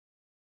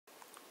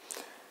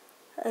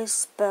A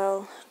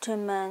spell to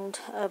mend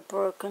a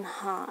broken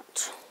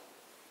heart.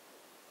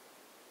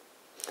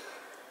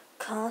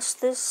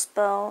 Cast this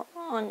spell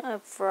on a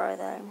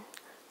Friday,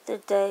 the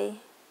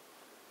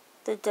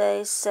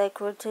day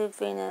sacred to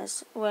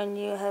Venus, when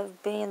you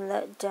have been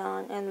let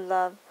down in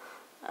love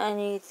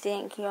and you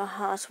think your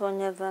heart will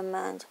never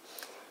mend.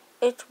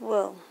 It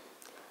will.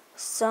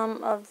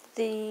 Some of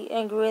the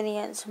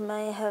ingredients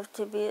may have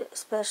to be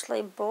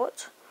specially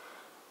bought.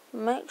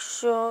 Make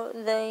sure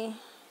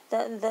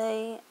that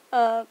they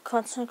are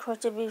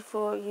consecrated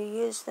before you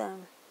use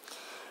them.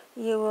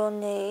 You will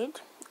need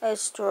a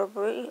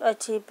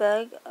tea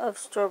bag of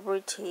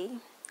strawberry tea,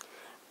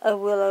 a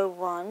willow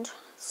wand,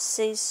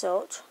 sea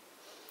salt,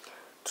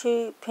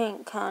 2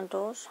 pink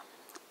candles,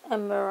 a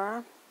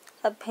mirror,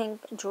 a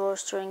pink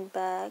drawstring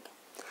bag,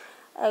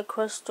 a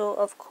crystal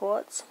of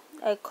quartz,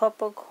 a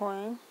copper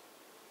coin,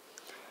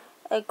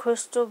 a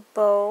crystal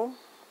bowl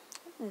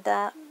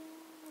that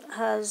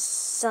has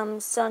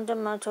some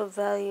sentimental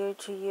value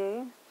to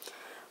you,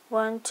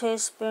 1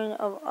 teaspoon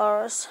of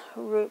orris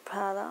root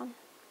powder,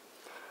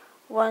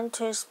 1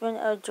 teaspoon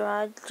of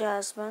dried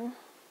jasmine,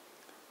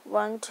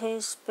 1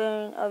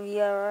 teaspoon of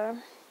yarrow,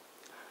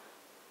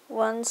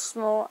 1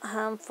 small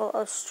handful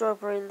of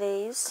strawberry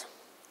leaves,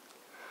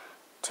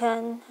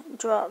 10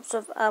 drops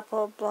of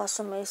apple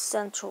blossom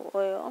essential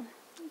oil,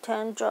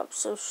 10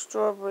 drops of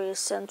strawberry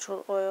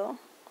essential oil.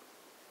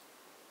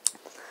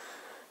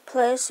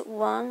 Place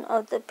one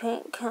of the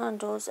pink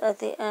candles at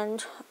the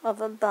end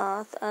of a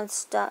bath and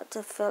start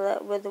to fill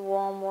it with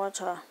warm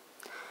water.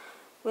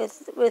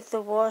 With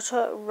the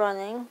water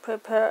running,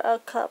 prepare a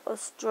cup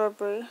of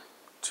strawberry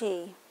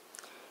tea.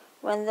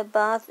 When the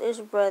bath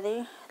is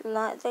ready,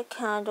 light the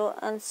candle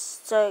and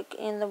soak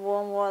in the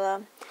warm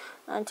water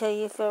until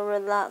you feel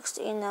relaxed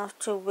enough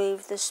to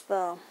weave the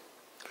spell.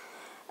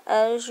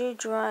 As you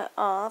dry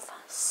off,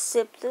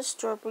 sip the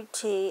strawberry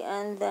tea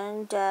and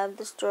then dab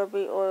the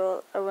strawberry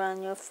oil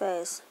around your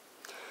face.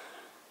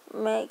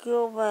 Make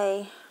your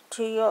way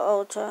to your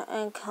altar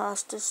and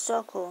cast a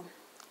circle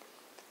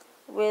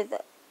with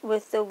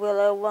the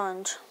willow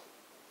wand.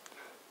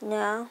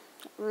 Now,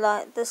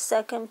 light the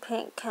second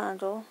pink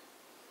candle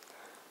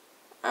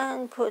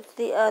and put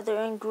the other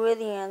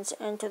ingredients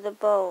into the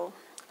bowl.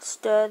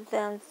 Stir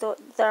them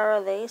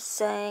thoroughly,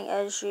 saying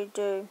as you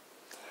do,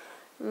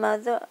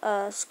 Mother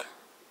Earth,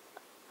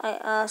 I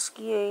ask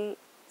you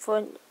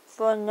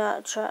for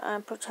nurture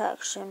and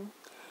protection.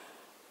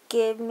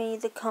 Give me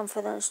the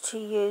confidence to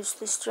use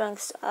the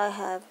strengths I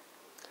have,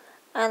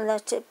 and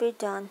let it be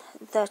done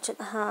that it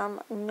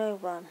harm no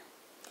one.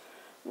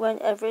 When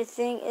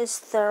everything is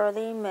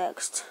thoroughly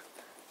mixed,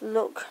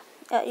 look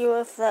at your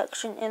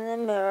reflection in the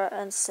mirror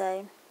and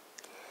say,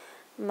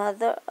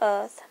 Mother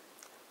Earth,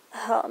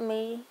 help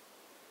me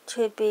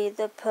to be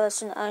the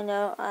person I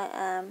know I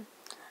am,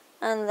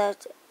 and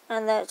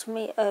let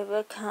me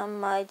overcome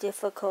my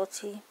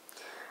difficulty,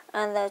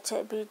 and let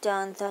it be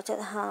done that it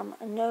harm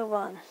no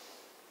one.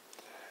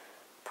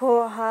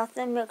 Pour half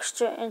the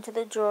mixture into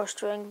the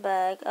drawstring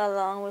bag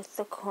along with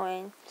the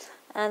coin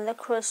and the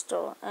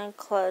crystal, and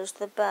close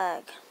the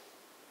bag.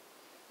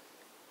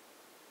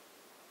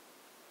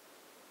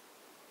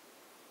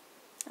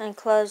 And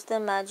close the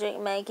magic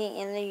making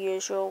in the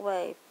usual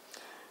way.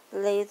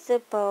 Leave the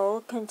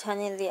bowl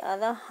containing the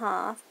other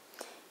half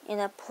in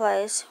a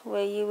place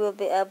where you will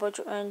be able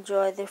to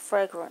enjoy the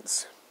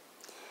fragrance.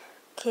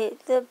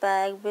 Keep the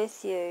bag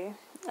with you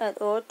at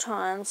all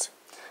times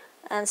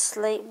and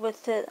sleep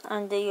with it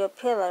under your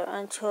pillow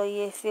until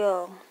you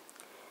feel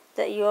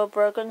that your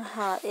broken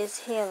heart is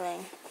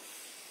healing.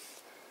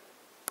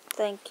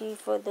 Thank you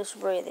for this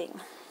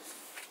reading,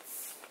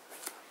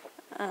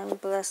 and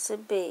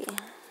blessed be.